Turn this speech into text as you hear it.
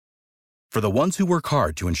For the ones who work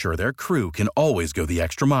hard to ensure their crew can always go the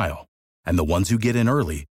extra mile, and the ones who get in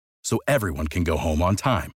early so everyone can go home on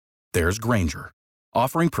time, there's Grainger,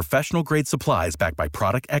 offering professional-grade supplies backed by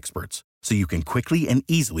product experts so you can quickly and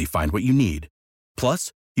easily find what you need.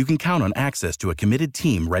 Plus, you can count on access to a committed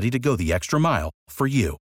team ready to go the extra mile for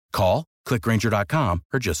you. Call, click Grainger.com,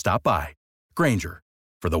 or just stop by. Grainger,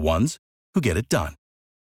 for the ones who get it done.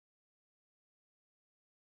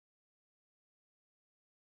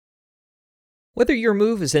 Whether your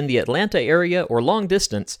move is in the Atlanta area or long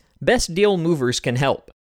distance, Best Deal Movers can help.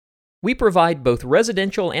 We provide both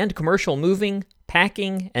residential and commercial moving,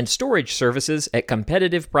 packing, and storage services at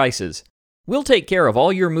competitive prices. We'll take care of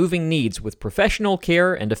all your moving needs with professional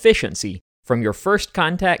care and efficiency, from your first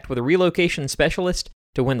contact with a relocation specialist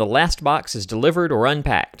to when the last box is delivered or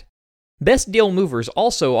unpacked. Best Deal Movers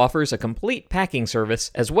also offers a complete packing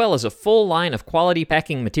service as well as a full line of quality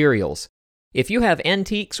packing materials. If you have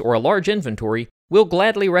antiques or a large inventory, we'll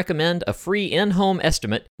gladly recommend a free in-home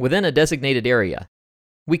estimate within a designated area.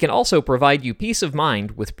 We can also provide you peace of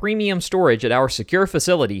mind with premium storage at our secure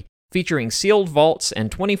facility featuring sealed vaults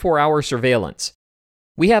and 24-hour surveillance.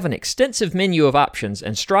 We have an extensive menu of options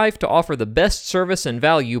and strive to offer the best service and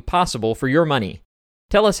value possible for your money.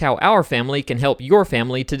 Tell us how our family can help your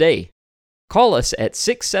family today. Call us at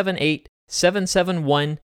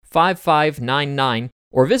 678-771-5599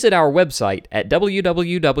 or visit our website at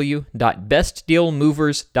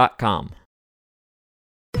www.bestdealmovers.com.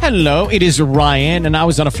 Hello, it is Ryan, and I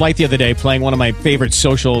was on a flight the other day playing one of my favorite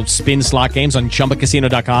social spin slot games on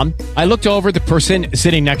ChumbaCasino.com. I looked over at the person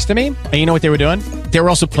sitting next to me, and you know what they were doing? They were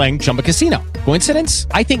also playing Chumba Casino. Coincidence?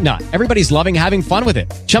 I think not. Everybody's loving having fun with it.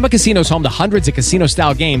 Chumba Casino is home to hundreds of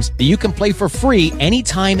casino-style games that you can play for free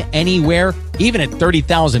anytime, anywhere, even at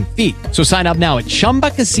 30,000 feet. So sign up now at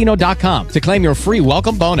ChumbaCasino.com to claim your free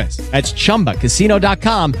welcome bonus. That's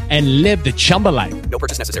ChumbaCasino.com and live the Chumba life. No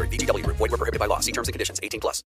purchase necessary. VGW Group. Void where prohibited by law. See terms and conditions. 18+.